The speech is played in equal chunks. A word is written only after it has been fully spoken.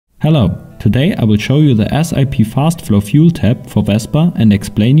Hello, today I will show you the SIP Fastflow fuel tap for Vespa and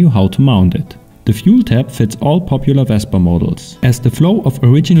explain you how to mount it. The fuel tap fits all popular Vespa models. As the flow of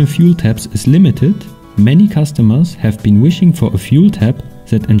original fuel taps is limited, many customers have been wishing for a fuel tap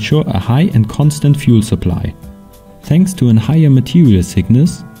that ensure a high and constant fuel supply. Thanks to a higher material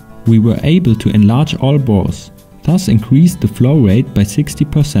thickness, we were able to enlarge all bores, thus increase the flow rate by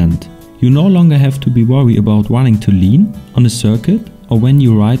 60%. You no longer have to be worried about running too lean on a circuit or when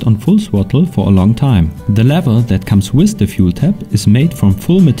you ride on full throttle for a long time. The lever that comes with the fuel tap is made from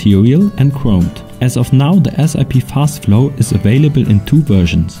full material and chromed. As of now, the SIP Fastflow is available in two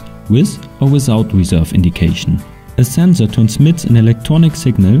versions, with or without reserve indication. A sensor transmits an electronic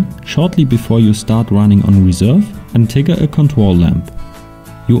signal shortly before you start running on reserve and trigger a control lamp.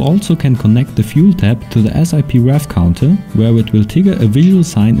 You also can connect the fuel tap to the SIP rev counter, where it will trigger a visual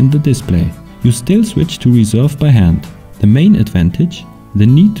sign in the display. You still switch to reserve by hand. The main advantage, the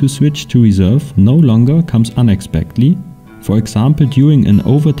need to switch to reserve no longer comes unexpectedly, for example during an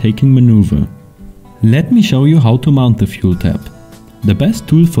overtaking maneuver. Let me show you how to mount the fuel tap. The best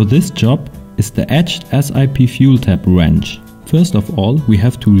tool for this job is the edged SIP fuel tap wrench. First of all, we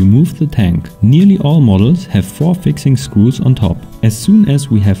have to remove the tank. Nearly all models have 4 fixing screws on top. As soon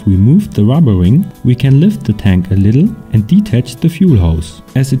as we have removed the rubber ring, we can lift the tank a little and detach the fuel hose.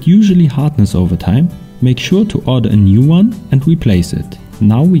 As it usually hardens over time, make sure to order a new one and replace it.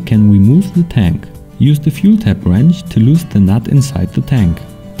 Now we can remove the tank. Use the fuel tap wrench to loosen the nut inside the tank.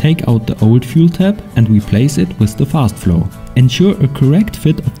 Take out the old fuel tap and replace it with the Fastflow. Ensure a correct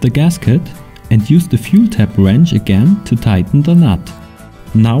fit of the gasket and use the fuel tap wrench again to tighten the nut.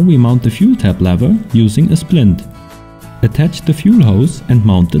 Now we mount the fuel tap lever using a splint. Attach the fuel hose and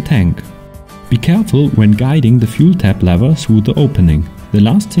mount the tank. Be careful when guiding the fuel tap lever through the opening. The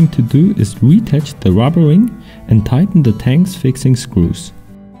last thing to do is reattach the rubber ring and tighten the tank's fixing screws.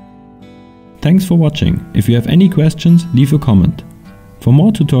 Thanks for watching. If you have any questions, leave a comment. For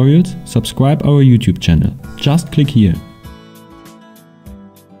more tutorials, subscribe our YouTube channel. Just click here.